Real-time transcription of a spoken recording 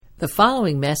The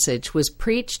following message was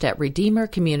preached at Redeemer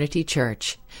Community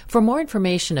Church. For more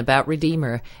information about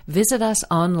Redeemer, visit us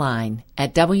online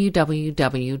at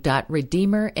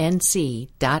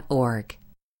www.redeemernc.org.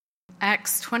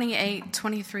 Acts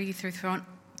 28:23 through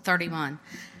 31.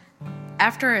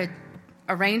 After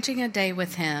arranging a day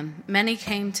with him, many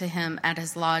came to him at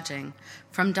his lodging.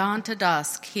 From dawn to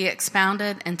dusk, he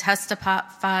expounded and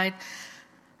testified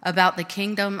about the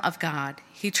kingdom of God.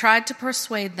 He tried to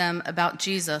persuade them about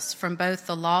Jesus from both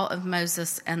the law of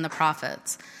Moses and the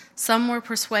prophets. Some were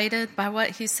persuaded by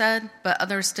what he said, but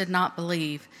others did not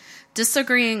believe.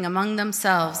 Disagreeing among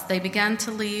themselves, they began to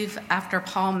leave after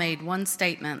Paul made one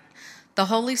statement. The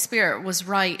Holy Spirit was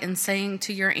right in saying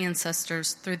to your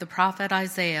ancestors through the prophet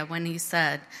Isaiah when he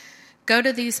said, "Go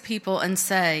to these people and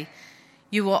say,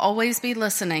 you will always be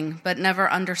listening but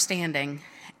never understanding,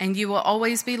 and you will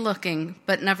always be looking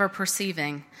but never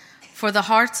perceiving. For the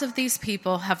hearts of these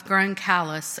people have grown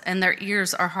callous, and their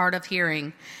ears are hard of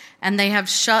hearing, and they have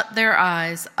shut their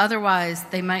eyes, otherwise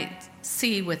they might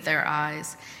see with their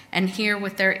eyes, and hear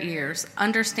with their ears,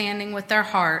 understanding with their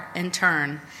heart, and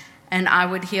turn, and I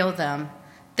would heal them.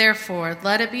 Therefore,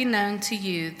 let it be known to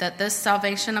you that this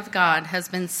salvation of God has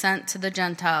been sent to the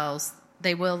Gentiles.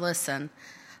 They will listen."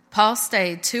 Paul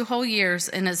stayed 2 whole years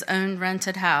in his own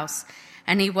rented house,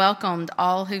 and he welcomed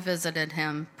all who visited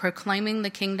him, proclaiming the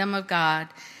kingdom of God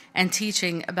and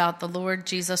teaching about the Lord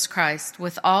Jesus Christ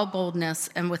with all boldness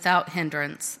and without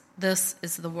hindrance. This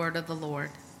is the word of the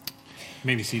Lord. You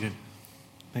may be seated.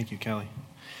 Thank you, Kelly.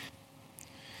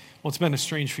 Well, it's been a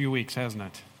strange few weeks, hasn't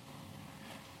it?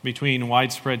 Between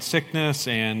widespread sickness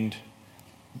and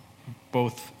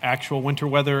both actual winter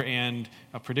weather and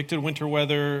predicted winter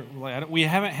weather, we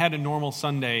haven't had a normal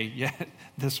Sunday yet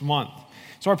this month.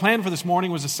 So our plan for this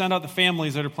morning was to send out the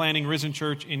families that are planning Risen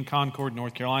Church in Concord,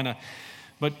 North Carolina.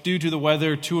 But due to the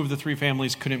weather, 2 of the 3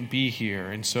 families couldn't be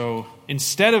here. And so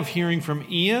instead of hearing from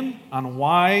Ian on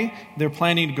why they're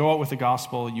planning to go out with the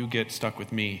gospel, you get stuck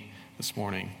with me this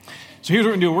morning. So here's what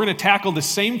we're going to do. We're going to tackle the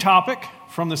same topic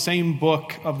from the same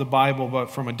book of the Bible,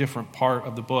 but from a different part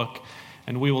of the book.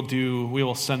 And we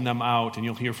will send them out, and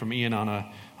you'll hear from Ian on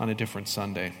a different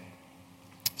Sunday.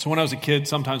 So when I was a kid,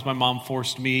 sometimes my mom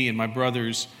forced me and my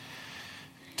brothers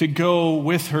to go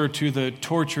with her to the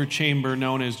torture chamber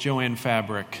known as Joann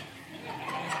Fabric.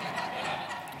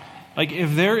 Like,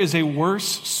 if there is a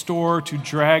worse store to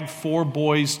drag 4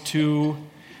 boys to,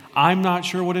 I'm not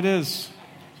sure what it is.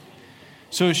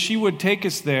 So she would take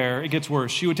us there. It gets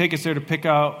worse. She would take us there to pick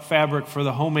out fabric for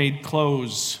the homemade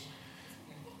clothes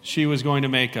she was going to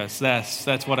make us.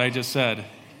 That's what I just said.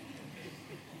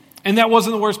 And that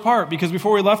wasn't the worst part, because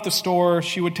before we left the store,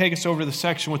 she would take us over to the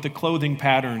section with the clothing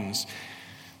patterns.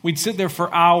 We'd sit there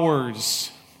for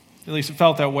hours, at least it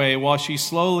felt that way, while she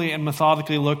slowly and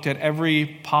methodically looked at every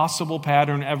possible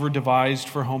pattern ever devised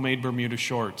for homemade Bermuda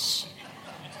shorts.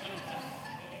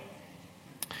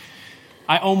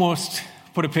 I almost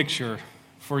put a picture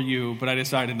for you, but I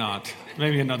decided not.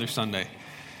 Maybe another Sunday.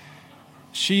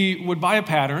 She would buy a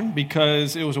pattern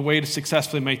because it was a way to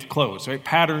successfully make the clothes. Right?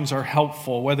 Patterns are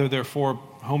helpful, whether they're for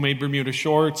homemade Bermuda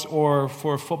shorts or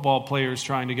for football players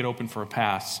trying to get open for a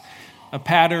pass. A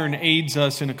pattern aids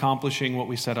us in accomplishing what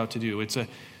we set out to do. It's a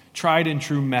tried and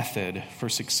true method for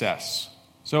success.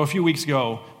 So a few weeks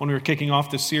ago, when we were kicking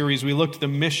off this series, we looked at the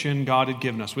mission God had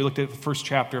given us. We looked at the first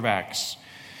chapter of Acts,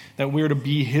 that we're to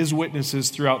be His witnesses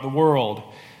throughout the world.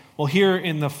 Well, here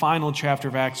in the final chapter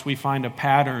of Acts, we find a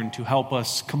pattern to help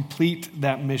us complete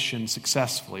that mission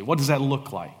successfully. What does that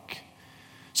look like?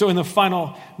 So in the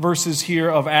final verses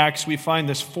here of Acts, we find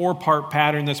this 4-part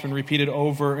pattern that's been repeated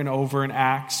over and over in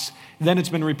Acts. Then it's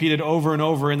been repeated over and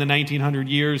over in the 1900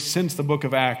 years since the book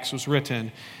of Acts was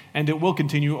written, and it will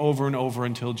continue over and over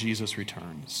until Jesus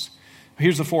returns.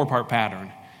 Here's the 4-part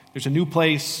pattern. There's a new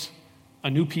place,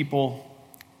 a new people,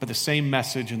 but the same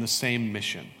message and the same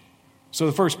mission. So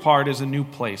the first part is a new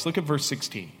place. Look at verse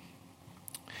 16.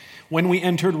 When we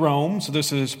entered Rome, so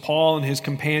this is Paul and his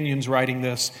companions writing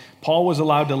this, Paul was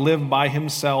allowed to live by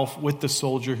himself with the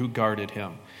soldier who guarded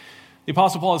him. The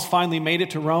Apostle Paul has finally made it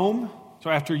to Rome. So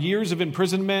after years of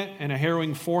imprisonment and a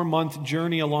harrowing 4-month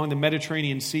journey along the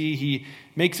Mediterranean Sea, he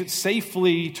makes it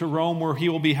safely to Rome, where he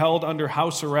will be held under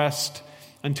house arrest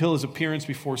until his appearance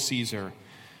before Caesar.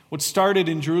 What started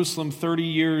in Jerusalem 30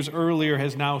 years earlier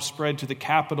has now spread to the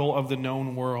capital of the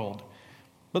known world.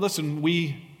 But listen,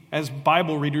 we as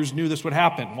Bible readers knew this would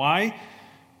happen. Why?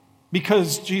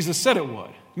 because Jesus said it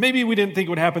would. Maybe we didn't think it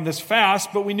would happen this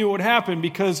fast, but we knew it would happen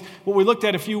because what we looked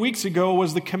at a few weeks ago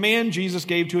was the command Jesus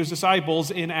gave to his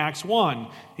disciples in Acts 1.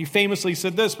 He famously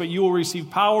said this, "But you will receive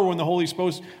power when the Holy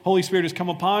Spirit has come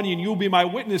upon you, and you will be my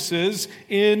witnesses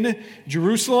in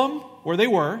Jerusalem," where they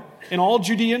were, in all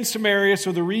Judea and Samaria,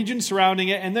 so the region surrounding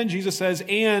it. And then Jesus says,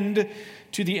 "and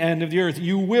to the end of the earth."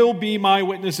 You will be my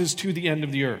witnesses to the end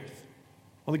of the earth.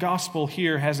 Well, the gospel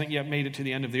here hasn't yet made it to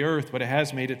the end of the earth, but it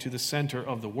has made it to the center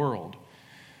of the world.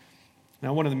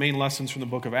 Now, one of the main lessons from the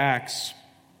book of Acts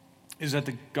is that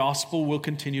the gospel will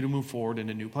continue to move forward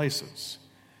into new places.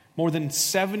 More than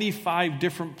 75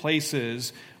 different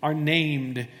places are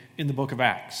named in the book of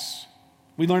Acts.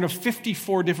 We learn of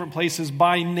 54 different places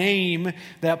by name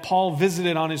that Paul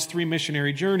visited on his 3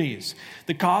 missionary journeys.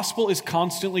 The gospel is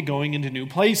constantly going into new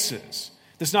places.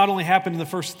 This not only happened in the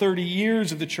first 30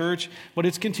 years of the church, but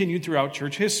it's continued throughout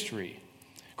church history.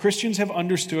 Christians have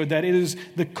understood that it is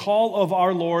the call of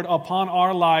our Lord upon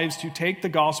our lives to take the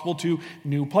gospel to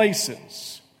new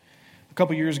places. A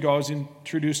couple years ago, I was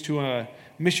introduced to a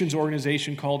missions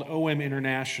organization called OM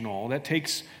International that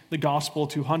takes the gospel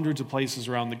to hundreds of places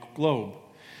around the globe.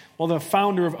 Well, the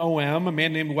founder of OM, a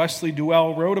man named Wesley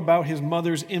Duell, wrote about his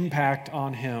mother's impact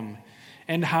on him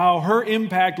and how her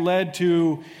impact led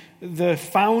to the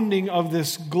founding of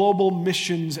this global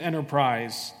missions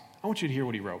enterprise. I want you to hear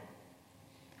what he wrote.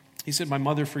 He said, "My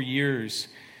mother for years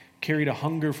carried a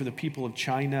hunger for the people of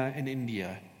China and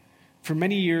India. For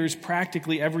many years,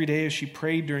 practically every day as she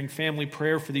prayed during family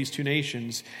prayer for these 2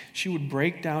 nations, she would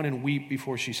break down and weep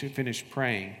before she finished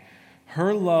praying.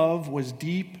 Her love was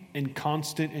deep and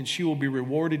constant, and she will be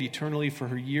rewarded eternally for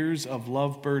her years of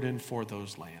love burden for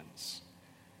those lands."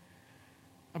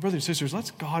 My brothers and sisters,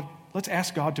 let's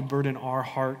ask God to burden our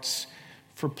hearts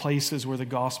for places where the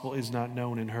gospel is not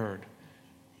known and heard.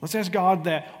 Let's ask God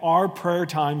that our prayer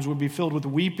times would be filled with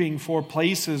weeping for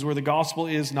places where the gospel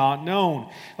is not known.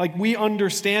 Like, we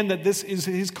understand that this is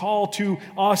his call to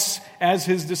us as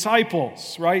his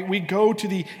disciples, right? We go to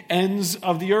the ends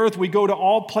of the earth. We go to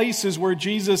all places where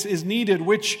Jesus is needed,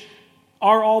 which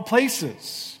are all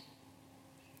places.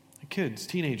 Kids,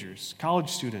 teenagers, college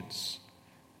students,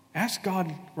 ask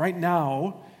God right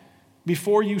now,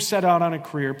 before you set out on a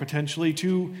career potentially,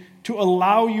 to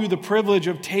allow you the privilege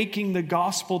of taking the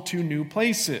gospel to new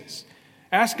places.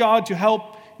 Ask God to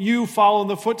help you follow in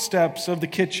the footsteps of the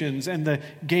Kitchens and the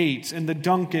Gates and the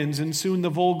Duncans and soon the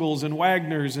Vogels and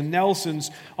Wagners and Nelsons,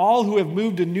 all who have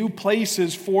moved to new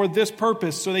places for this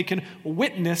purpose so they can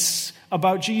witness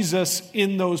about Jesus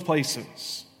in those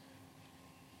places.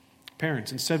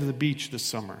 Parents, instead of the beach this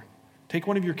summer, take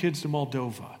one of your kids to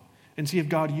Moldova and see if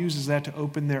God uses that to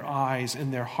open their eyes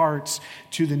and their hearts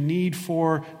to the need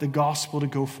for the gospel to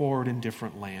go forward in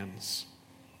different lands.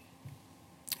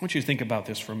 I want you to think about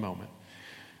this for a moment.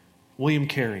 William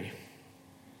Carey,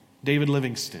 David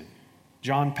Livingston,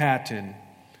 John Patton,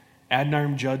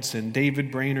 Adoniram Judson, David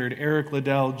Brainerd, Eric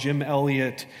Liddell, Jim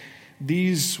Elliot,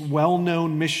 these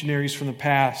well-known missionaries from the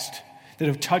past that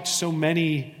have touched so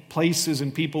many places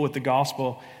and people with the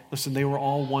gospel, listen, they were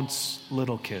all once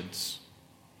little kids.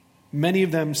 Many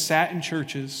of them sat in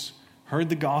churches, heard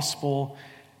the gospel,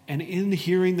 and in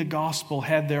hearing the gospel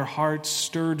had their hearts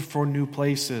stirred for new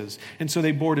places. And so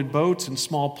they boarded boats and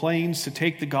small planes to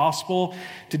take the gospel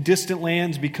to distant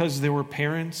lands because there were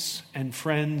parents and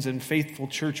friends and faithful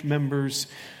church members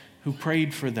who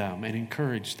prayed for them and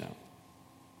encouraged them.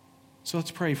 So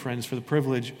let's pray, friends, for the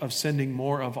privilege of sending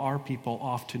more of our people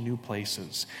off to new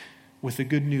places with the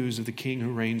good news of the King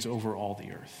who reigns over all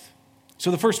the earth. So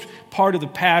the first part of the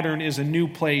pattern is a new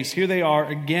place. Here they are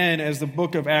again as the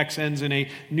book of Acts ends in a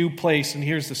new place. And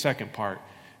here's the second part,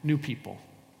 new people.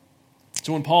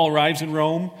 So when Paul arrives in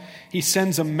Rome, he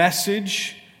sends a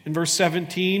message in verse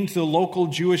 17 to the local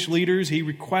Jewish leaders. He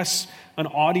requests an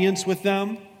audience with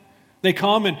them. They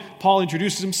come and Paul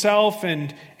introduces himself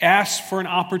and asks for an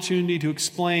opportunity to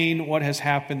explain what has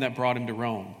happened that brought him to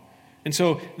Rome. And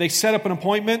so they set up an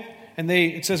appointment. And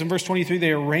it says in verse 23,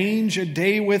 they arrange a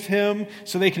day with him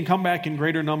so they can come back in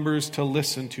greater numbers to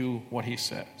listen to what he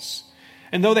says.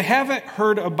 And though they haven't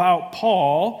heard about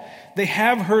Paul, they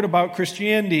have heard about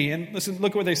Christianity. And listen,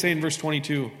 look at what they say in verse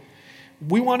 22.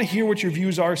 We want to hear what your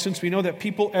views are since we know that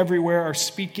people everywhere are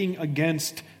speaking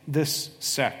against this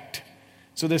sect.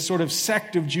 So this sort of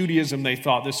sect of Judaism, they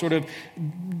thought, this sort of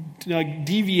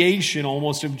deviation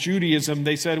almost of Judaism.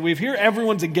 They said, we hear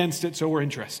everyone's against it, so we're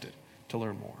interested to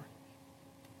learn more.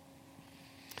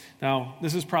 Now,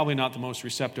 this is probably not the most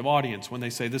receptive audience when they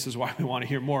say this is why we want to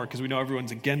hear more, because we know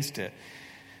everyone's against it.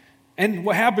 And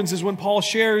what happens is when Paul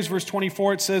shares, verse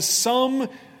 24, it says, some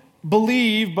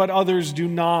believe, but others do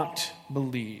not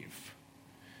believe.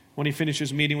 When he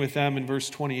finishes meeting with them in verse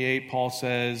 28, Paul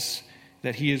says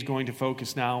that he is going to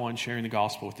focus now on sharing the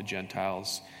gospel with the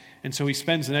Gentiles. And so he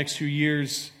spends the next 2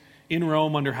 years in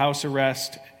Rome under house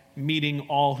arrest, meeting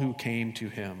all who came to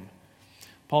him.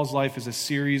 Paul's life is a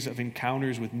series of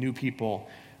encounters with new people.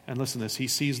 And listen to this, he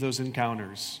sees those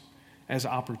encounters as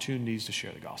opportunities to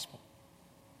share the gospel.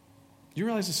 Do you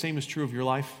realize the same is true of your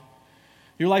life?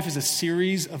 Your life is a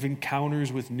series of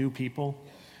encounters with new people.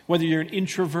 Whether you're an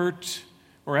introvert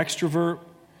or extrovert,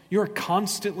 you're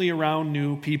constantly around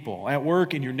new people. At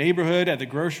work, in your neighborhood, at the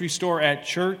grocery store, at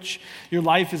church. Your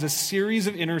life is a series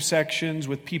of intersections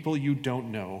with people you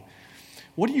don't know.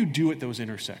 What do you do at those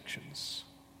intersections?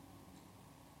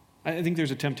 I think there's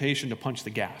a temptation to punch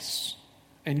the gas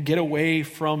and get away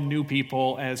from new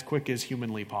people as quick as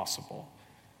humanly possible.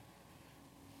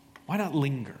 Why not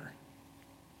linger?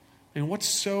 And what's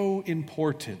so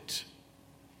important?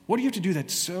 What do you have to do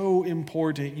that's so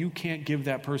important you can't give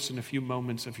that person a few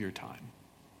moments of your time?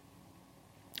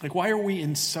 Like, why are we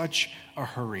in such a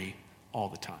hurry all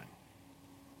the time?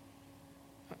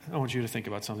 I want you to think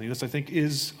about something. This, I think,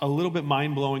 is a little bit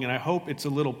mind-blowing, and I hope it's a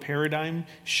little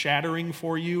paradigm-shattering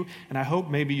for you, and I hope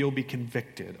maybe you'll be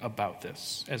convicted about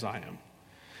this, as I am.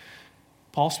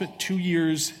 Paul spent 2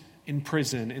 years in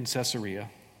prison in Caesarea.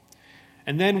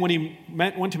 And then when he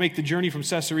went to make the journey from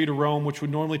Caesarea to Rome, which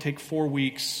would normally take 4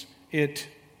 weeks, it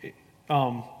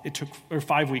took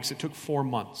 5 weeks. It took 4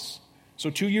 months.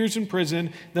 So 2 years in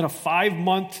prison, then a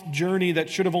 5-month journey that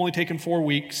should have only taken 4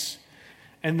 weeks,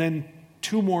 and then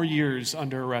 2 more years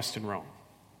under arrest in Rome.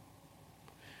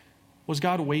 Was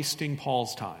God wasting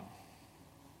Paul's time?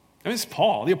 I mean, it's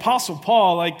Paul, the Apostle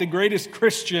Paul, like the greatest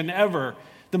Christian ever,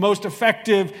 the most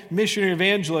effective missionary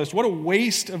evangelist. What a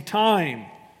waste of time.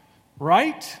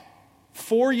 Right?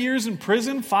 4 years in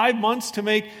prison, 4 months to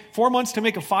make a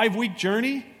 5-week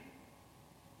journey?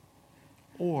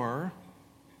 Or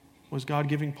was God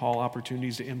giving Paul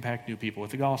opportunities to impact new people with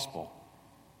the gospel?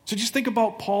 So just think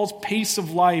about Paul's pace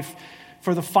of life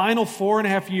for the final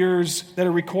 4.5 years that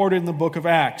are recorded in the book of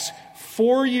Acts.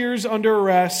 4 years under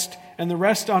arrest, and the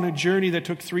rest on a journey that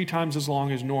took 3 times as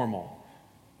long as normal.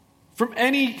 From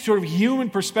any sort of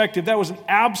human perspective, that was an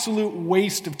absolute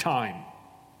waste of time.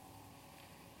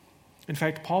 In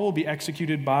fact, Paul will be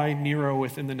executed by Nero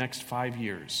within the next 5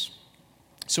 years.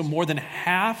 So more than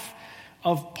half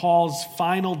of Paul's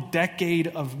final decade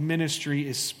of ministry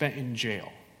is spent in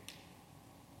jail.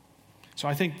 So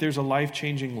I think there's a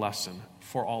life-changing lesson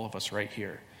for all of us right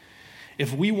here.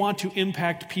 If we want to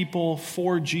impact people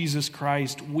for Jesus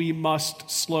Christ, we must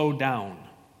slow down.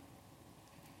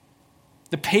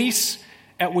 The pace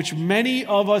at which many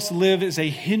of us live is a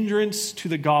hindrance to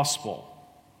the gospel.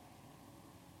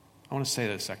 I want to say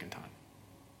that a second time.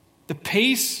 The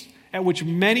pace at which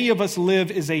many of us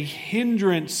live is a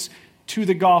hindrance to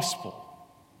the gospel.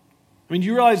 I mean,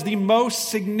 you realize the most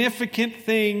significant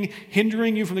thing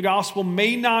hindering you from the gospel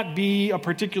may not be a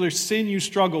particular sin you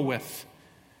struggle with,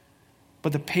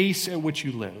 but the pace at which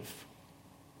you live.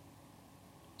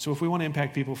 So if we want to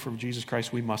impact people for Jesus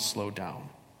Christ, we must slow down.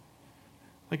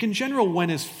 Like in general, when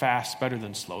is fast better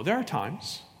than slow? There are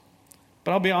times.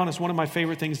 But I'll be honest, one of my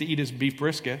favorite things to eat is beef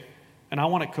brisket. And I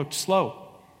want it cooked slow.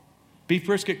 Beef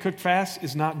brisket cooked fast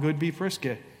is not good beef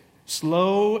brisket.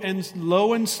 Slow and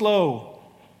slow.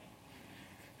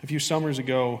 A few summers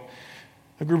ago,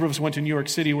 a group of us went to New York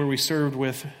City where we served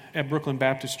at Brooklyn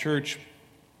Baptist Church.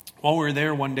 While we were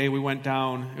there one day, we went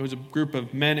down. It was a group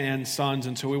of men and sons,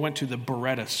 and so we went to the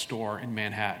Beretta store in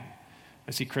Manhattan.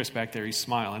 I see Chris back there. He's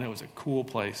smiling. It was a cool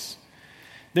place.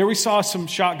 There we saw some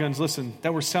shotguns,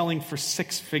 that were selling for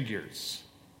 6 figures.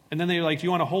 And then they're like, do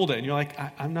you want to hold it? And you're like,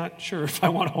 I'm not sure if I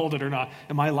want to hold it or not.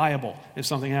 Am I liable if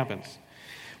something happens?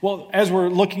 Well, as we're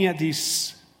looking at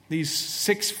these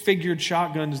 6-figured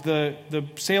shotguns, the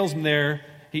salesman there,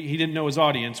 he didn't know his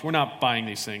audience. We're not buying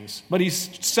these things. But he's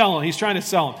trying to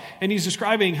sell them. And he's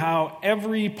describing how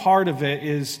every part of it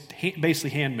is basically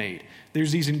handmade.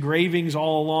 There's these engravings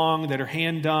all along that are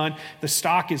hand done. The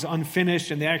stock is unfinished,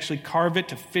 and they actually carve it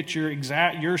to fit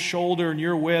your shoulder and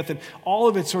your width, and all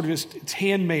of it sort of it's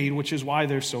handmade, which is why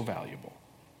they're so valuable.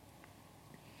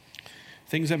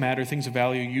 Things that matter, things of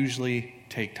value, usually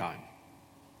take time.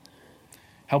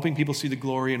 Helping people see the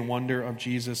glory and wonder of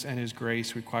Jesus and His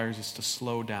grace requires us to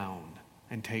slow down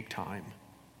and take time.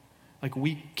 Like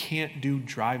we can't do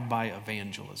drive-by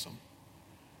evangelism.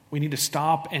 We need to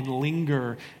stop and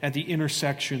linger at the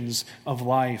intersections of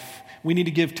life. We need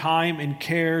to give time and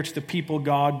care to the people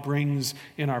God brings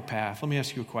in our path. Let me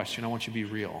ask you a question. I want you to be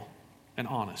real and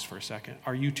honest for a second.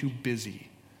 Are you too busy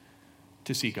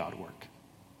to see God work?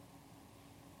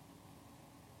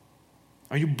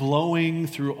 Are you blowing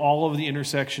through all of the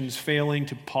intersections, failing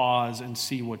to pause and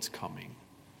see what's coming?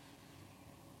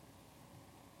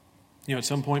 At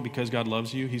some point, because God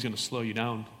loves you, he's going to slow you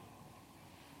down.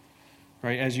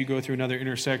 Right? As you go through another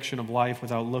intersection of life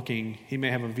without looking, he may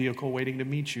have a vehicle waiting to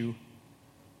meet you.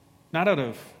 Not out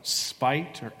of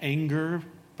spite or anger,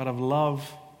 but of love.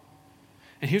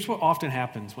 And here's what often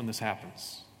happens when this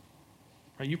happens.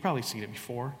 Right? You've probably seen it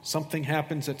before. Something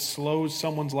happens that slows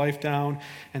someone's life down,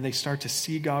 and they start to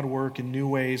see God work in new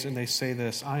ways, and they say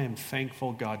this, I am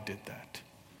thankful God did that.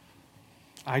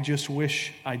 I just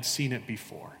wish I'd seen it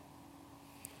before.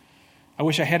 I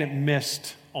wish I hadn't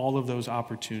missed all of those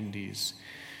opportunities.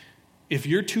 If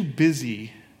you're too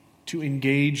busy to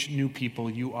engage new people,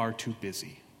 you are too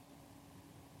busy.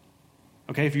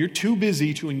 Okay, if you're too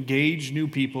busy to engage new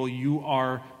people, you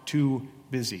are too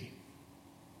busy.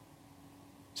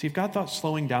 See, if God thought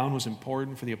slowing down was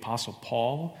important for the Apostle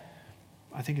Paul,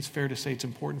 I think it's fair to say it's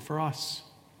important for us.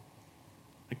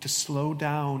 Like to slow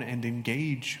down and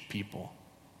engage people.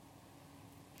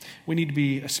 We need to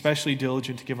be especially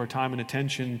diligent to give our time and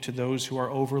attention to those who are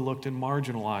overlooked and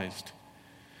marginalized.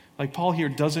 Like Paul here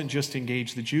doesn't just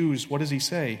engage the Jews. What does he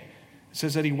say? It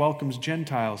says that he welcomes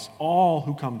Gentiles, all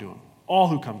who come to him. All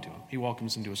who come to him, he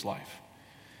welcomes into his life.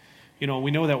 We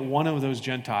know that one of those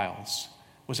Gentiles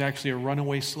was actually a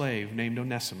runaway slave named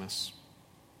Onesimus.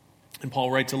 And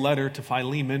Paul writes a letter to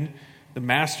Philemon, the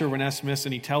master of Onesimus,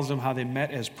 and he tells him how they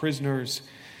met as prisoners,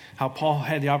 how Paul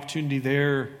had the opportunity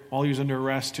there while he was under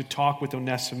arrest to talk with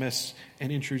Onesimus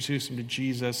and introduce him to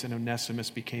Jesus, and Onesimus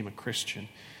became a Christian.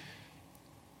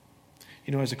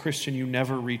 As a Christian, you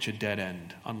never reach a dead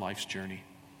end on life's journey.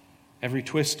 Every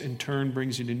twist and turn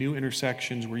brings you to new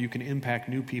intersections where you can impact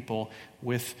new people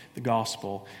with the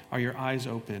gospel. Are your eyes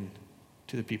open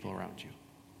to the people around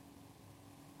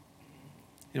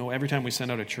you? Every time we send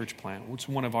out a church plant, it's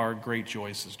one of our great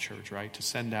joys as a church, right? To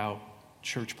send out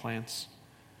church plants.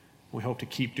 We hope to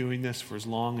keep doing this for as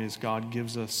long as God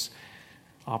gives us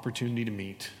opportunity to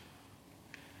meet.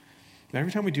 And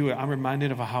every time we do it, I'm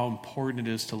reminded of how important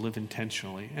it is to live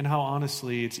intentionally and how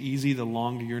honestly it's easy the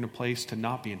longer you're in a place to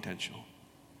not be intentional.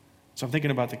 So I'm thinking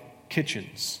about the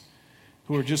Kitchens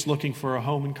who are just looking for a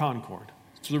home in Concord.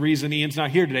 So the reason Ian's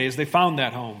not here today is they found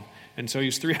that home. And so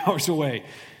he's 3 hours away.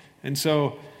 And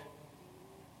so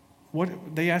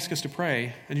they asked us to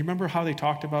pray. And you remember how they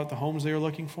talked about the homes they were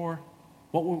looking for?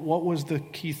 What was the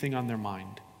key thing on their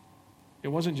mind? It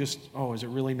wasn't just, is it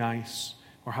really nice?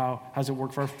 Or how's it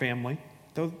work for our family?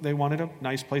 Though they wanted a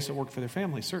nice place that worked for their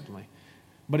family, certainly.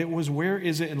 But it was, where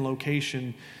is it in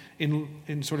location, in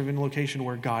location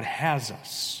where God has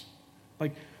us?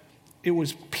 Like, it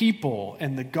was people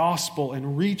and the gospel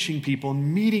and reaching people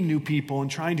and meeting new people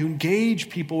and trying to engage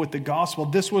people with the gospel.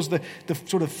 This was the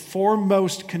sort of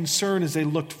foremost concern as they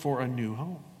looked for a new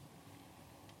home.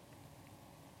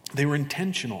 They were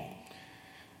intentional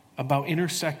about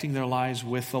intersecting their lives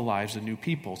with the lives of new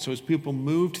people. So as people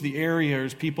move to the area,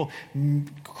 as people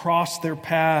cross their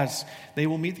paths, they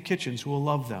will meet the Kitchens who will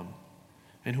love them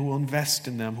and who will invest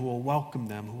in them, who will welcome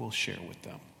them, who will share with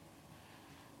them.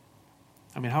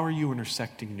 How are you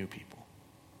intersecting new people?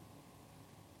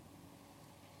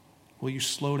 Will you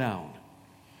slow down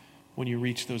when you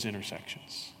reach those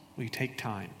intersections? Will you take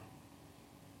time?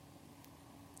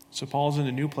 So Paul's in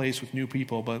a new place with new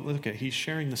people, but look at, he's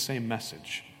sharing the same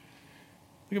message.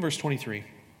 Look at verse 23.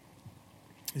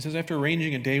 He says, after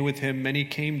arranging a day with him, many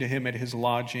came to him at his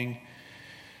lodging.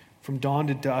 From dawn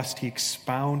to dusk, he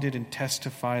expounded and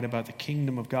testified about the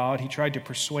kingdom of God. He tried to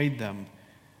persuade them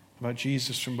about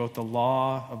Jesus from both the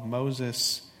law of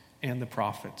Moses and the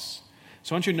prophets.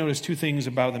 So I want you to notice two things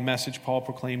about the message Paul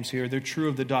proclaims here. They're true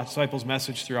of the disciples'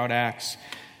 message throughout Acts.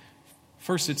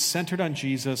 First, it's centered on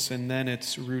Jesus, and then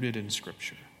it's rooted in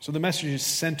Scripture. So the message is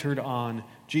centered on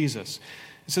Jesus.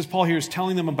 It says Paul here is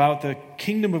telling them about the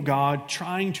kingdom of God,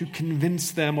 trying to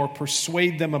convince them or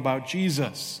persuade them about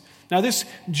Jesus. Now, this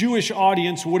Jewish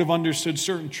audience would have understood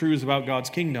certain truths about God's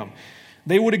kingdom.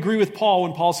 They would agree with Paul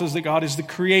when Paul says that God is the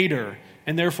creator,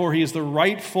 and therefore he is the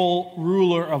rightful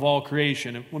ruler of all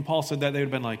creation. And when Paul said that, they would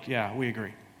have been like, yeah, we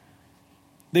agree.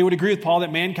 They would agree with Paul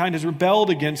that mankind has rebelled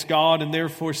against God and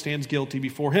therefore stands guilty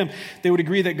before him. They would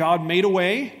agree that God made a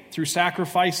way through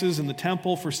sacrifices in the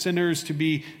temple for sinners to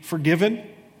be forgiven.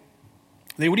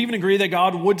 They would even agree that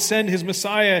God would send his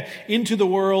Messiah into the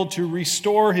world to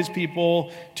restore his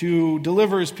people, to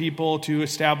deliver his people, to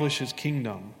establish his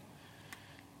kingdom.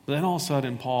 But then all of a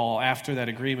sudden, Paul, after that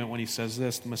agreement, when he says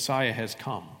this, the Messiah has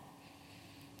come.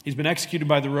 He's been executed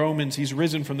by the Romans. He's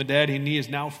risen from the dead, and he is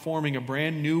now forming a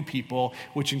brand new people,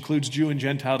 which includes Jew and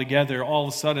Gentile together. All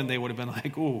of a sudden, they would have been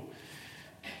like, ooh,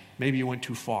 maybe you went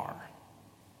too far.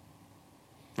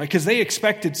 Right? Because they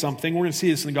expected something. We're going to see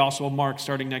this in the Gospel of Mark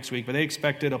starting next week, but they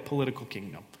expected a political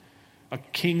kingdom. A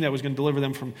king that was going to deliver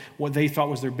them from what they thought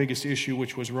was their biggest issue,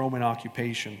 which was Roman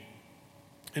occupation.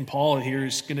 And Paul here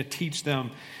is going to teach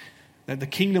them that the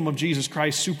kingdom of Jesus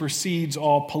Christ supersedes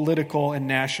all political and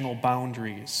national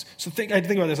boundaries. So think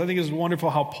about this. I think it's wonderful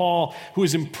how Paul, who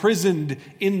is imprisoned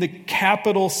in the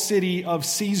capital city of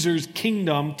Caesar's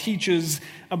kingdom, teaches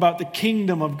about the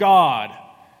kingdom of God.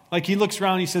 Like he looks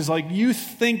around and he says, like, you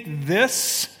think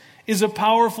this is a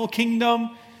powerful kingdom?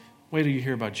 Wait till you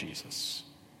hear about Jesus.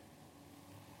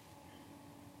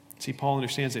 See, Paul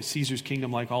understands that Caesar's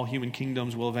kingdom, like all human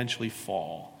kingdoms, will eventually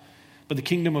fall. But the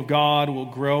kingdom of God will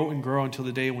grow and grow until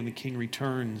the day when the king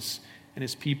returns and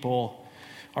his people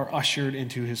are ushered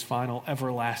into his final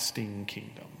everlasting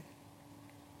kingdom.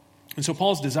 And so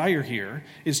Paul's desire here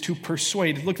is to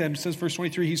persuade. Look at him, it says verse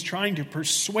 23, he's trying to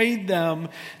persuade them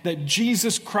that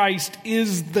Jesus Christ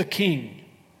is the king.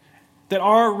 That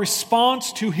our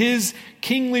response to his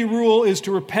kingly rule is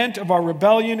to repent of our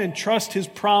rebellion and trust his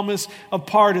promise of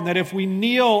pardon. That if we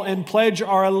kneel and pledge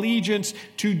our allegiance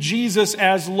to Jesus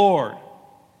as Lord.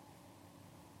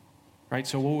 Right?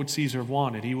 So what would Caesar have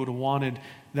wanted? He would have wanted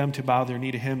them to bow their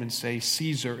knee to him and say,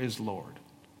 Caesar is Lord.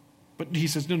 But he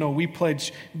says, no, we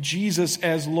pledge Jesus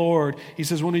as Lord. He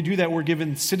says, when we do that, we're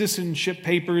given citizenship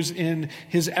papers in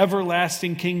his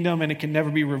everlasting kingdom and it can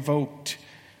never be revoked.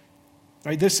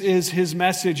 Right, this is his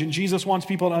message, and Jesus wants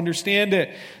people to understand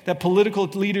it, that political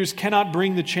leaders cannot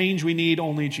bring the change we need,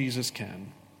 only Jesus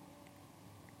can.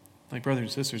 Like brothers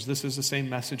and sisters, this is the same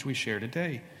message we share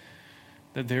today,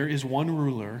 that there is one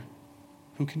ruler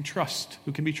who can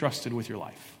be trusted with your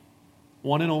life.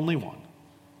 One and only one.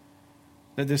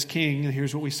 That this king,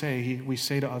 here's what we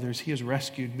say to others, he has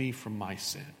rescued me from my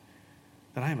sin.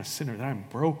 That I am a sinner, that I am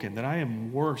broken, that I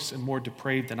am worse and more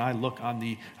depraved than I look on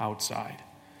the outside.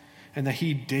 And that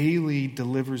he daily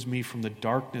delivers me from the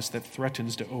darkness that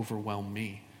threatens to overwhelm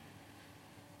me.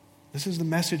 This is the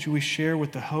message we share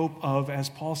with the hope of, as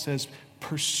Paul says,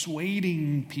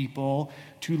 persuading people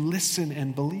to listen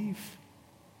and believe.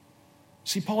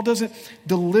 See, Paul doesn't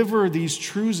deliver these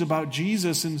truths about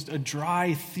Jesus in a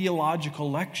dry theological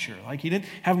lecture. Like he didn't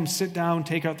have them sit down,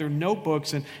 take out their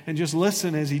notebooks, and just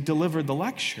listen as he delivered the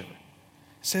lecture. It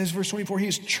says, verse 24, he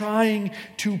is trying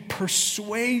to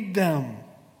persuade them.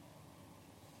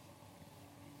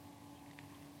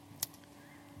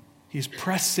 He's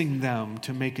pressing them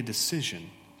to make a decision.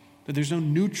 That there's no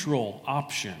neutral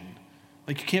option.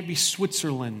 Like you can't be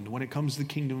Switzerland when it comes to the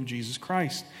kingdom of Jesus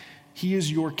Christ. He is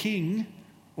your king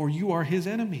or you are his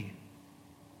enemy.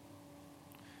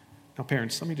 Now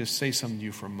parents, let me just say something to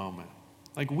you for a moment.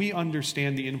 Like we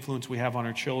understand the influence we have on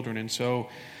our children, and so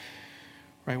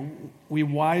right, we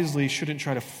wisely shouldn't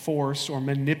try to force or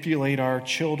manipulate our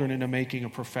children into making a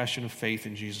profession of faith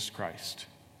in Jesus Christ.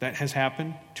 That has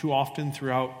happened too often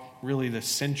throughout really the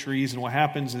centuries, and what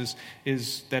happens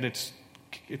is that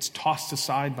it's tossed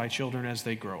aside by children as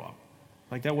they grow up.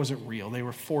 Like that wasn't real. They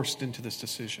were forced into this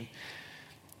decision.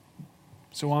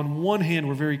 So on one hand,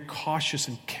 we're very cautious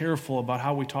and careful about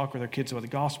how we talk with our kids about the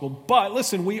gospel, but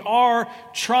listen, we are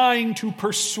trying to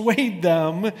persuade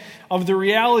them of the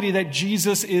reality that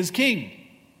Jesus is king.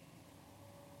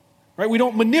 Right? We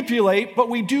don't manipulate, but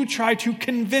we do try to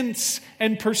convince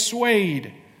and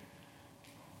persuade.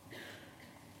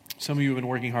 Some of you have been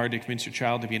working hard to convince your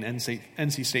child to be an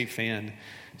NC State fan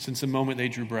since the moment they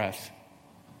drew breath.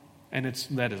 And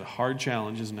that is a hard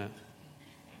challenge, isn't it?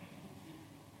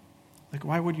 Like,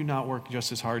 why would you not work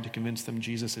just as hard to convince them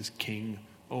Jesus is king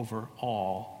over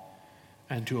all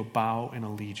and to bow in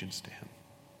allegiance to him?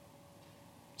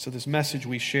 So this message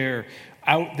we share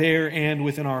out there and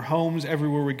within our homes,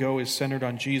 everywhere we go, is centered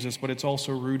on Jesus, but it's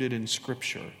also rooted in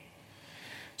Scripture.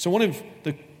 So one of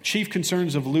the chief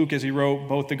concerns of Luke as he wrote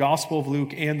both the Gospel of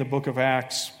Luke and the book of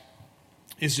Acts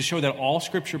is to show that all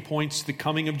Scripture points to the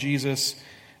coming of Jesus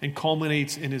and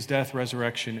culminates in his death,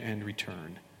 resurrection, and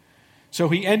return. So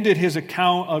he ended his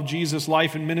account of Jesus'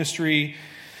 life and ministry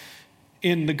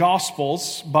in the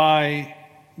Gospels by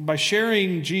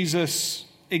sharing Jesus'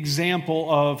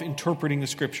 example of interpreting the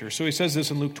Scripture. So he says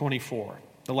this in Luke 24,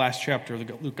 the last chapter of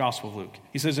the Gospel of Luke.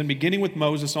 He says, in beginning with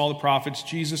Moses and all the prophets,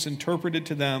 Jesus interpreted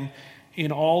to them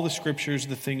in all the Scriptures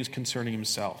the things concerning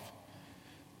himself.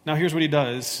 Now here's what he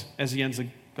does as he ends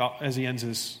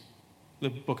the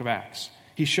book of Acts.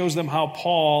 He shows them how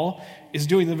Paul is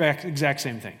doing the exact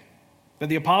same thing. That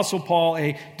the Apostle Paul,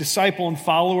 a disciple and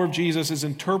follower of Jesus, is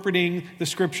interpreting the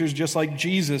Scriptures just like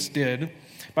Jesus did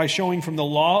by showing from the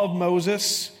law of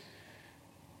Moses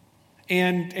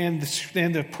and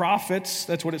the prophets,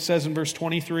 that's what it says in verse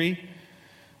 23,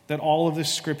 that all of the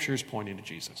Scripture is pointing to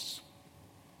Jesus.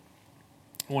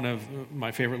 One of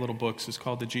my favorite little books is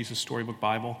called the Jesus Storybook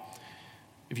Bible.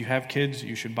 If you have kids,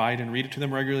 you should buy it and read it to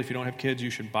them regularly. If you don't have kids, you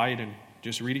should buy it and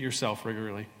just read it yourself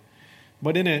regularly.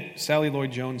 But in it, Sally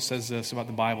Lloyd-Jones says this about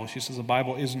the Bible. She says the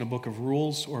Bible isn't a book of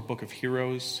rules or a book of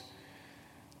heroes.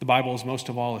 The Bible is most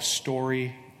of all a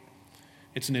story.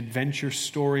 It's an adventure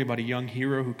story about a young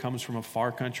hero who comes from a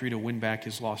far country to win back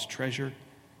his lost treasure.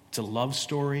 It's a love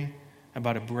story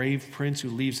about a brave prince who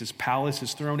leaves his palace,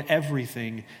 his throne,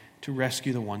 everything to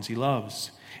rescue the ones he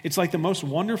loves. It's like the most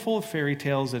wonderful of fairy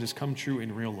tales that has come true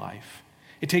in real life.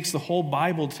 It takes the whole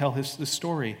Bible to tell this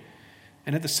story.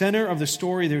 And at the center of the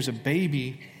story, there's a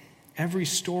baby. Every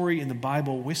story in the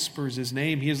Bible whispers his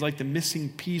name. He is like the missing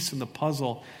piece in the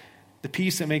puzzle, the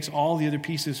piece that makes all the other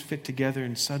pieces fit together,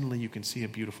 and suddenly you can see a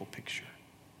beautiful picture.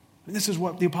 And this is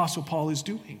what the Apostle Paul is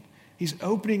doing. He's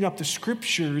opening up the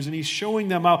scriptures and he's showing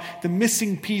them how the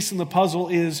missing piece in the puzzle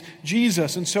is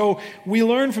Jesus. And so we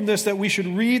learn from this that we should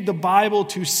read the Bible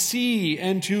to see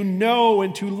and to know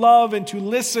and to love and to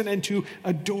listen and to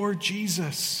adore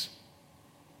Jesus.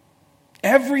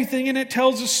 Everything in it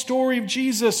tells a story of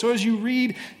Jesus. So as you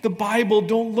read the Bible,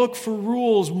 don't look for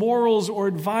rules, morals, or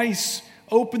advice.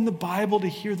 Open the Bible to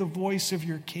hear the voice of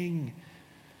your King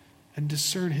and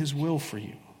discern his will for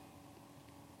you.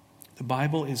 The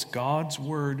Bible is God's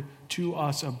word to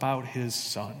us about his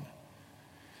Son.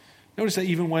 Notice that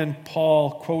even when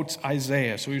Paul quotes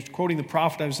Isaiah, so he's quoting the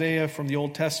prophet Isaiah from the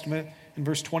Old Testament, in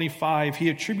verse 25, he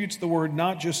attributes the words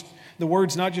not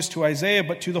just to Isaiah,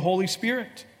 but to the Holy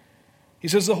Spirit. He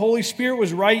says the Holy Spirit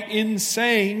was right in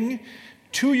saying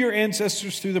to your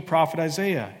ancestors through the prophet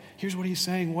Isaiah. Here's what he's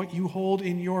saying: what you hold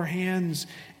in your hands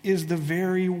is the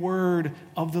very word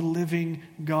of the living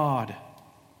God.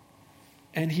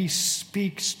 And he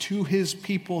speaks to his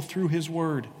people through his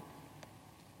word.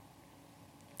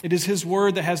 It is his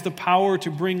word that has the power to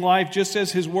bring life, just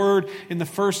as his word in the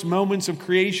first moments of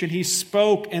creation, he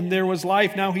spoke and there was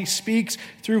life. Now he speaks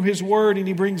through his word and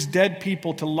he brings dead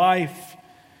people to life.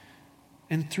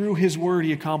 And through his word,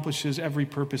 he accomplishes every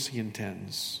purpose he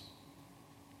intends.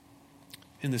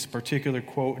 In this particular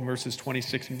quote in verses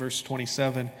 26 and verse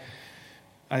 27,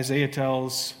 Isaiah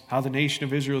tells how the nation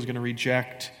of Israel is going to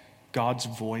reject God's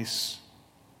voice.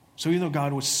 So even though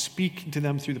God was speaking to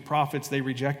them through the prophets, they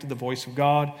rejected the voice of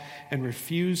God and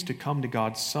refused to come to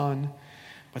God's Son,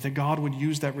 but that God would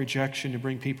use that rejection to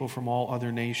bring people from all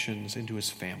other nations into his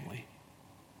family.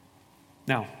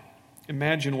 Now,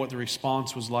 imagine what the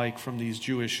response was like from these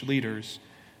Jewish leaders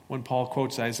when Paul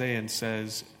quotes Isaiah and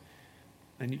says,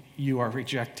 and you are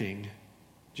rejecting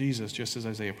Jesus just as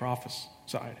Isaiah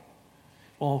prophesied.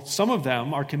 Well, some of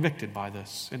them are convicted by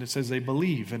this, and it says they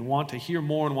believe and want to hear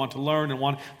more and want to learn and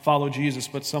want to follow Jesus,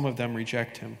 but some of them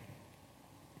reject him.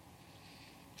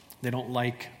 They don't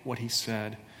like what he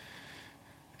said.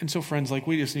 And so, friends,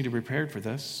 we just need to be prepared for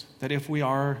this, that if we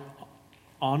are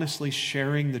honestly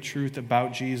sharing the truth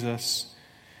about Jesus,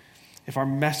 if our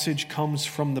message comes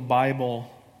from the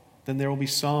Bible, then there will be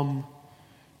some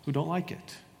who don't like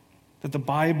it. That the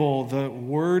Bible, the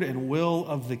word and will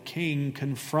of the King,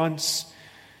 confronts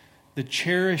the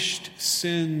cherished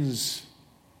sins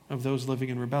of those living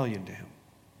in rebellion to him.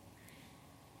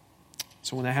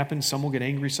 So when that happens, some will get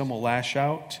angry, some will lash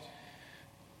out.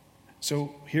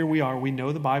 So here we are. We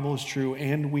know the Bible is true,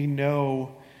 and we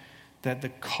know that the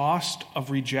cost of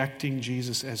rejecting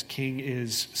Jesus as King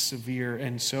is severe.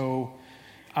 And so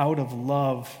out of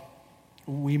love,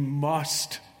 we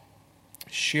must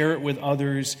share it with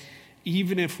others,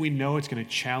 even if we know it's going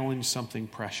to challenge something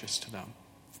precious to them.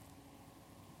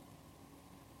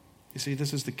 You see,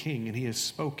 this is the King, and he has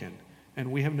spoken.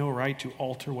 And we have no right to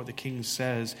alter what the King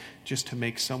says just to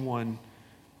make someone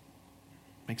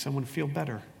feel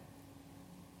better.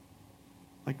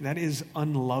 That is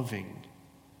unloving.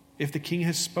 If the King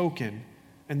has spoken,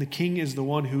 and the King is the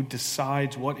one who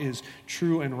decides what is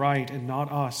true and right and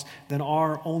not us, then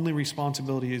our only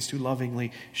responsibility is to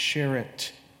lovingly share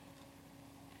it.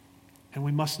 And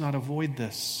we must not avoid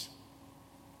this.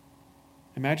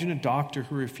 Imagine a doctor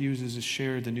who refuses to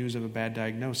share the news of a bad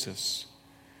diagnosis,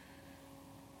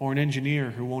 or an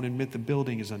engineer who won't admit the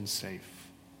building is unsafe,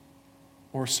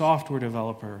 or a software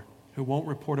developer who won't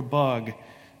report a bug,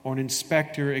 or an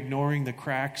inspector ignoring the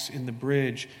cracks in the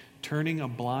bridge. Turning a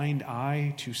blind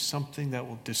eye to something that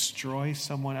will destroy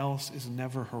someone else is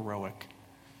never heroic.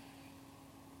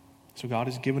 So God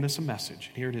has given us a message.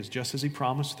 And here it is. Just as he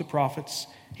promised the prophets,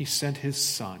 he sent his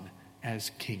Son as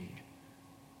King.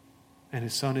 And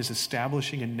his Son is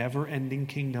establishing a never-ending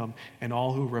kingdom, and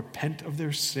all who repent of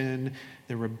their sin,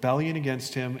 their rebellion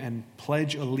against him, and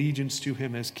pledge allegiance to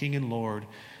him as King and Lord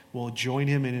will join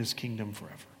him in his kingdom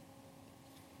forever.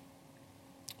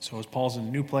 So as Paul's in a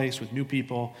new place with new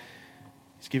people,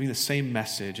 he's giving the same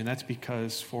message, and that's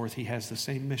because, fourth, he has the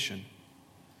same mission.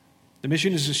 The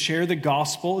mission is to share the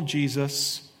gospel of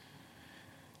Jesus.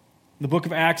 The book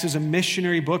of Acts is a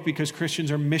missionary book because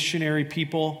Christians are missionary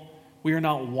people. We are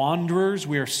not wanderers,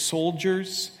 we are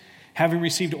soldiers. Having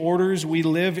received orders, we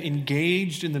live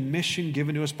engaged in the mission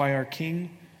given to us by our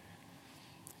King.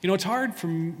 You know, it's hard for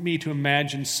me to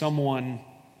imagine someone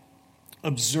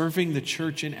observing the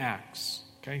church in Acts.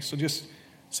 Okay, so just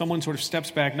someone sort of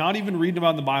steps back, not even reading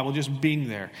about the Bible, just being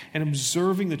there and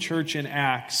observing the church in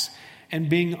Acts and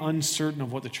being uncertain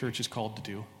of what the church is called to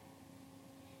do.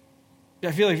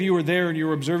 I feel like if you were there and you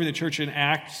were observing the church in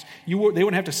Acts, they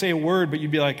wouldn't have to say a word, but you'd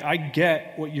be like, I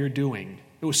get what you're doing.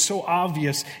 It was so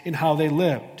obvious in how they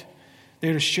lived. They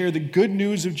had to share the good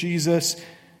news of Jesus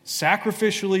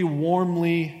sacrificially,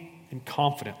 warmly, and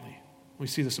confidently. We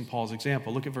see this in Paul's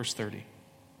example. Look at verse 30.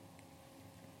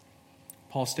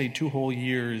 Paul stayed 2 whole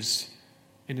years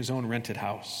in his own rented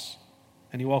house,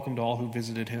 and he welcomed all who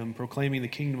visited him, proclaiming the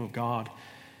kingdom of God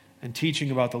and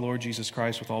teaching about the Lord Jesus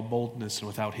Christ with all boldness and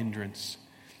without hindrance.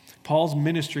 Paul's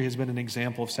ministry has been an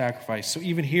example of sacrifice. So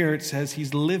even here it says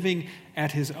he's living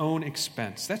at his own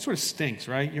expense. That sort of stinks,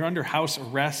 right? You're under house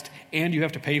arrest and you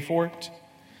have to pay for it.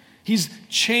 He's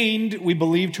chained, we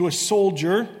believe, to a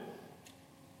soldier,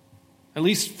 at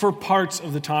least for parts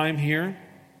of the time here.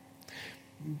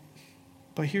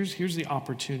 But here's the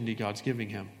opportunity God's giving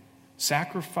him.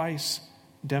 Sacrifice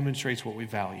demonstrates what we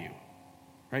value,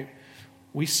 right?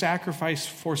 We sacrifice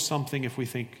for something if we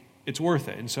think it's worth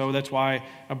it. And so that's why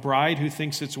a bride who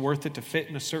thinks it's worth it to fit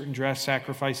in a certain dress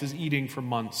sacrifices eating for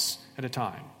months at a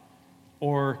time.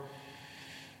 Or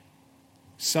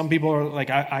some people are like,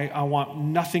 I want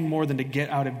nothing more than to get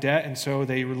out of debt, and so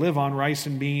they live on rice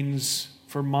and beans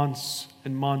for months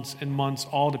and months and months,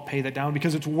 all to pay that down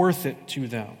because it's worth it to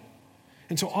them.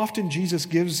 And so often Jesus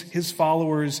gives his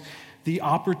followers the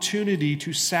opportunity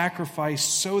to sacrifice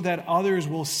so that others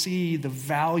will see the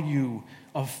value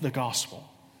of the gospel.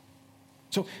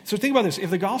 So think about this.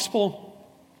 If the gospel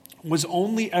was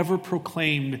only ever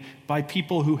proclaimed by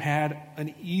people who had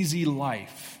an easy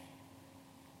life,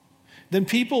 then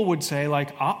people would say,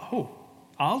 like,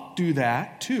 I'll do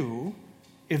that too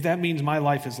if that means my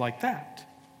life is like that.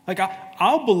 Like,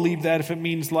 I'll believe that if it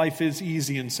means life is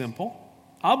easy and simple.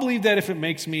 I'll believe that if it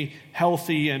makes me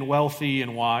healthy and wealthy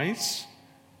and wise.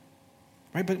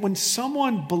 Right? But when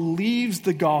someone believes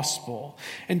the gospel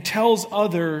and tells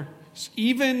others,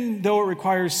 even though it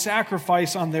requires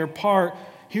sacrifice on their part,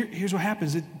 here's what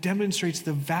happens. It demonstrates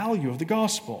the value of the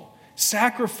gospel.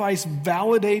 Sacrifice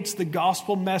validates the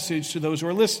gospel message to those who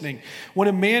are listening. When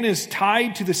a man is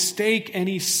tied to the stake and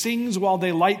he sings while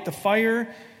they light the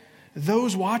fire,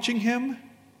 those watching him,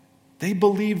 they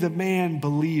believe the man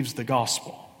believes the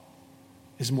gospel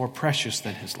is more precious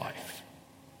than his life.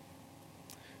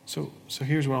 So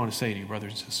here's what I want to say to you,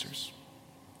 brothers and sisters.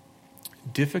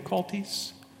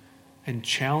 Difficulties and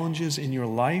challenges in your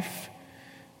life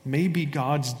may be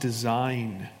God's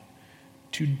design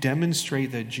to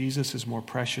demonstrate that Jesus is more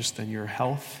precious than your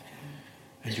health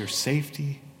and your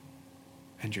safety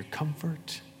and your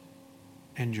comfort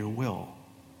and your will.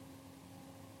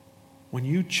 When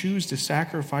you choose to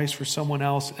sacrifice for someone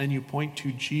else and you point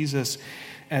to Jesus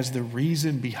as the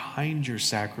reason behind your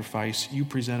sacrifice, you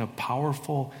present a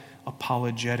powerful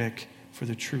apologetic for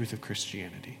the truth of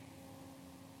Christianity.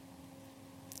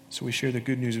 So we share the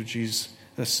good news of Jesus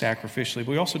sacrificially, but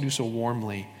we also do so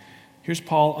warmly. Here's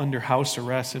Paul under house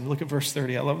arrest, and look at verse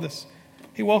 30. I love this.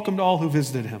 He welcomed all who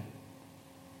visited him.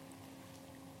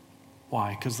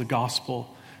 Why? Because the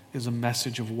gospel is a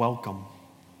message of welcome.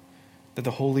 That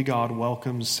the holy God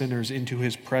welcomes sinners into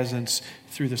his presence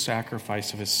through the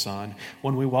sacrifice of his Son.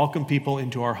 When we welcome people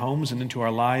into our homes and into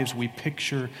our lives, we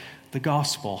picture the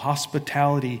gospel.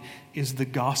 Hospitality is the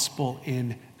gospel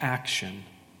in action.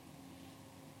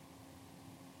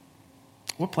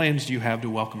 What plans do you have to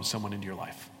welcome someone into your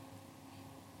life?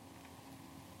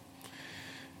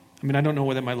 I mean, I don't know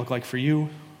what that might look like for you.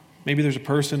 Maybe there's a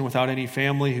person without any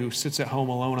family who sits at home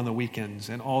alone on the weekends,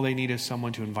 and all they need is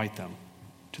someone to invite them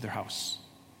to their house.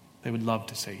 They would love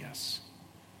to say yes.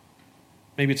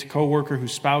 Maybe it's a coworker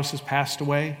whose spouse has passed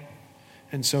away,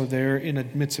 and so they're in the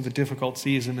midst of a difficult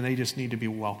season and they just need to be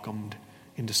welcomed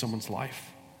into someone's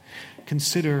life.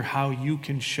 Consider how you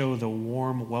can show the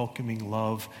warm, welcoming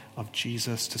love of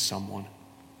Jesus to someone.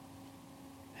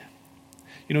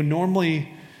 You know,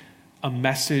 normally a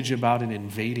message about an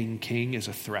invading king is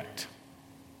a threat.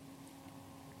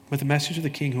 But the message of the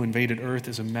king who invaded earth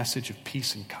is a message of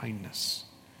peace and kindness.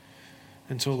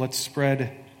 And so let's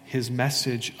spread his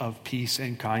message of peace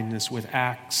and kindness with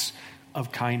acts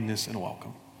of kindness and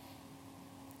welcome.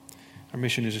 Our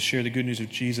mission is to share the good news of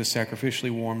Jesus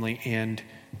sacrificially, warmly, and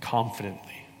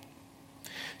confidently.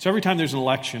 So every time there's an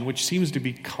election, which seems to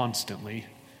be constantly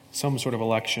some sort of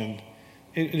election,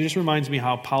 it just reminds me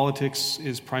how politics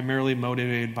is primarily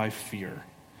motivated by fear.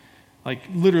 Like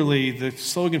literally, the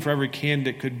slogan for every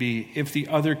candidate could be, if the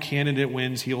other candidate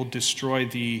wins, he'll destroy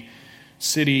the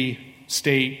city,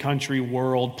 state, country,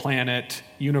 world, planet,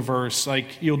 universe.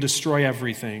 Like, he'll destroy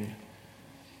everything.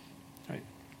 Right?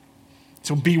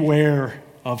 So beware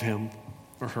of him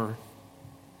or her.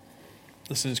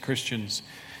 Listen, as Christians,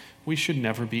 we should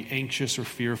never be anxious or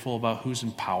fearful about who's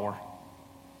in power.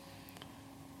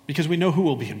 Because we know who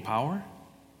will be in power.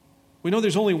 We know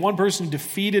there's only one person who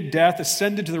defeated death,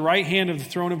 ascended to the right hand of the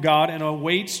throne of God, and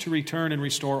awaits to return and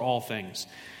restore all things.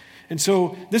 And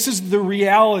so this is the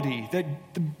reality that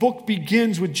the book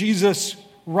begins with Jesus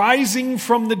rising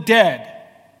from the dead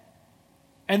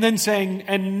and then saying,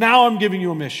 and now I'm giving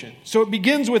you a mission. So it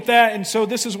begins with that, and so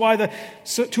this is why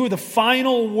two of the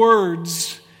final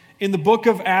words in the book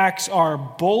of Acts are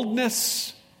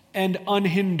boldness and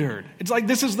unhindered. It's like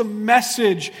this is the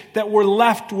message that we're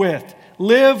left with.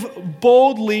 Live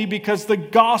boldly because the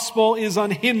gospel is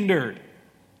unhindered.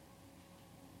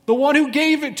 The one who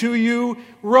gave it to you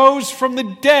rose from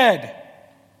the dead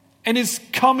and is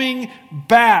coming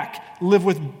back. Live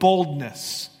with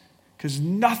boldness because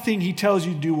nothing he tells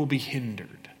you to do will be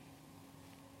hindered.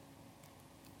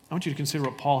 I want you to consider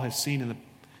what Paul has seen in the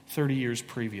 30 years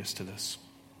previous to this.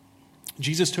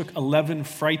 Jesus took 11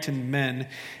 frightened men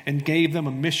and gave them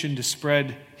a mission to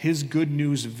spread his good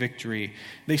news of victory.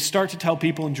 They start to tell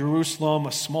people in Jerusalem,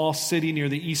 a small city near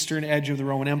the eastern edge of the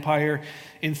Roman Empire.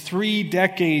 In 3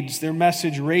 decades, their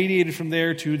message radiated from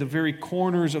there to the very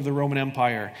corners of the Roman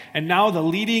Empire. And now the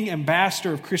leading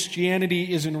ambassador of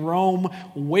Christianity is in Rome,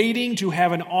 waiting to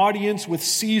have an audience with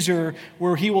Caesar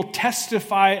where he will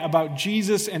testify about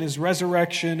Jesus and his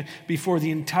resurrection before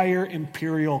the entire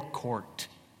imperial court.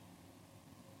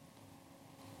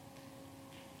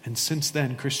 And since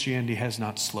then, Christianity has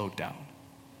not slowed down.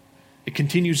 It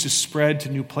continues to spread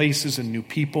to new places and new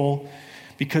people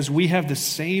because we have the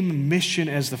same mission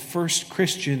as the first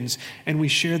Christians and we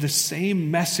share the same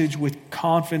message with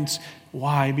confidence.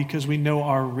 Why? Because we know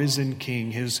our risen King,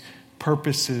 his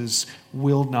purposes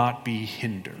will not be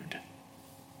hindered.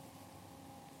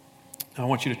 Now I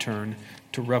want you to turn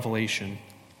to Revelation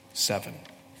 7.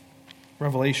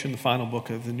 Revelation, the final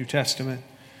book of the New Testament.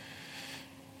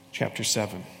 Chapter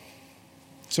 7.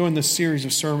 So in this series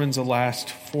of sermons the last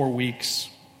 4 weeks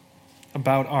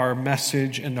about our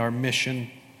message and our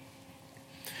mission,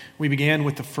 we began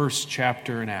with the first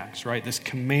chapter in Acts, right? This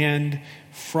command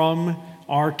from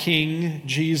our King,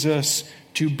 Jesus,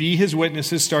 to be his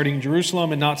witnesses starting in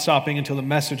Jerusalem and not stopping until the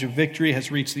message of victory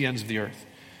has reached the ends of the earth.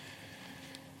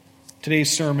 Today's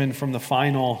sermon from the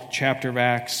final chapter of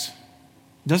Acts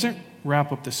doesn't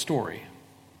wrap up the story.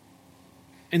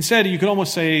 Instead, you could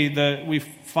almost say that we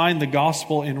find the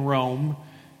gospel in Rome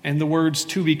and the words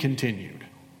 "to be continued"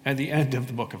 at the end of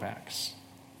the book of Acts.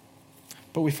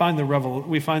 But we find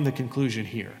the conclusion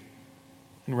here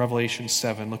in Revelation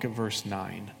 7. Look at verse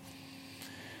 9.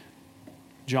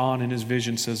 John in his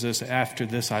vision says this, "After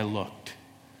this I looked,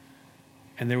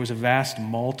 and there was a vast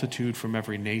multitude from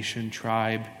every nation,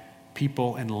 tribe,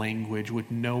 people, and language,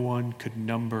 which no one could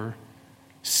number,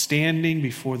 standing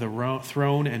before the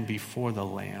throne and before the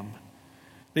Lamb.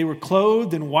 They were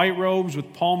clothed in white robes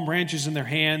with palm branches in their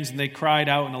hands, and they cried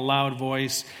out in a loud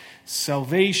voice,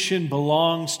 'Salvation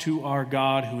belongs to our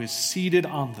God who is seated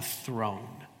on the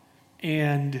throne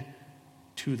and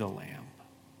to the Lamb.'"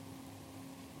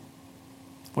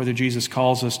 Whether Jesus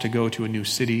calls us to go to a new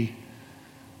city,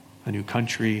 a new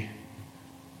country,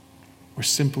 or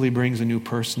simply brings a new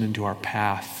person into our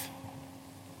path,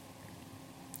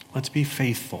 let's be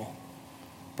faithful,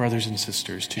 brothers and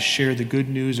sisters, to share the good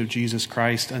news of Jesus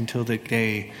Christ until the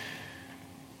day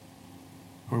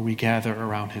where we gather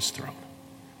around his throne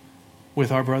with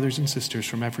our brothers and sisters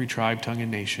from every tribe, tongue, and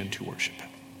nation to worship him.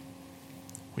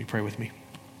 Will you pray with me?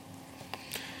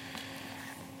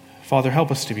 Father, help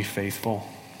us to be faithful.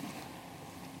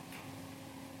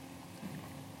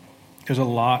 There's a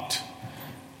lot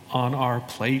on our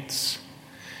plates.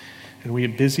 And we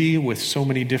get busy with so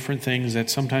many different things that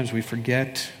sometimes we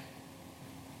forget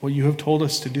what you have told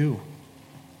us to do.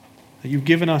 That you've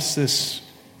given us this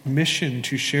mission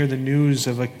to share the news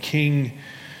of a King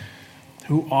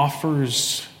who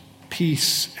offers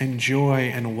peace and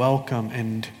joy and welcome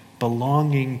and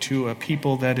belonging to a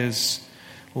people that is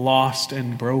lost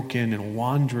and broken and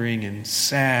wandering and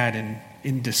sad and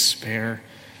in despair.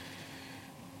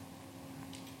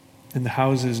 In the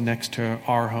houses next to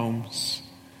our homes,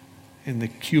 in the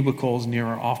cubicles near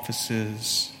our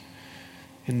offices,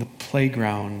 in the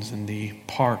playgrounds, in the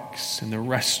parks, in the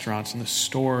restaurants, in the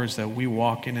stores that we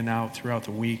walk in and out throughout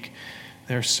the week.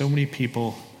 There are so many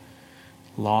people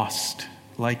lost,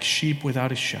 like sheep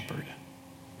without a shepherd.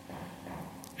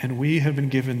 And we have been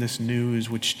given this news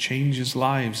which changes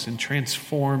lives and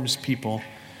transforms people.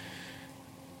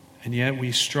 And yet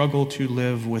we struggle to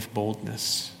live with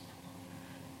boldness.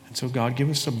 And so God, give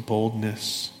us a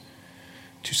boldness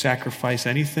to sacrifice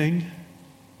anything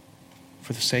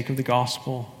for the sake of the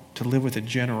gospel, to live with a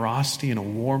generosity and a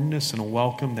warmness and a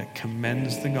welcome that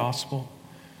commends the gospel.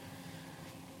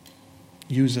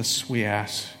 Use us, we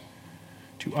ask,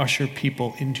 to usher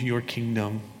people into your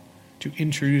kingdom, to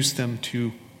introduce them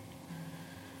to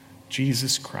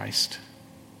Jesus Christ.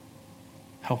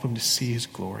 Help them to see his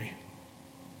glory.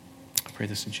 I pray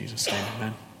this in Jesus' name,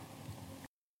 amen.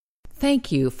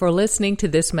 Thank you for listening to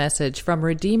this message from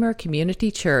Redeemer Community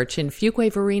Church in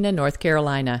Fuquay-Varina, North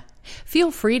Carolina.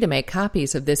 Feel free to make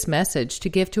copies of this message to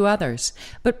give to others,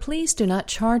 but please do not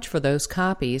charge for those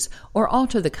copies or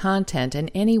alter the content in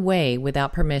any way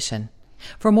without permission.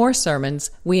 For more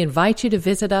sermons, we invite you to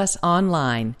visit us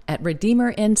online at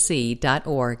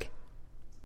redeemernc.org.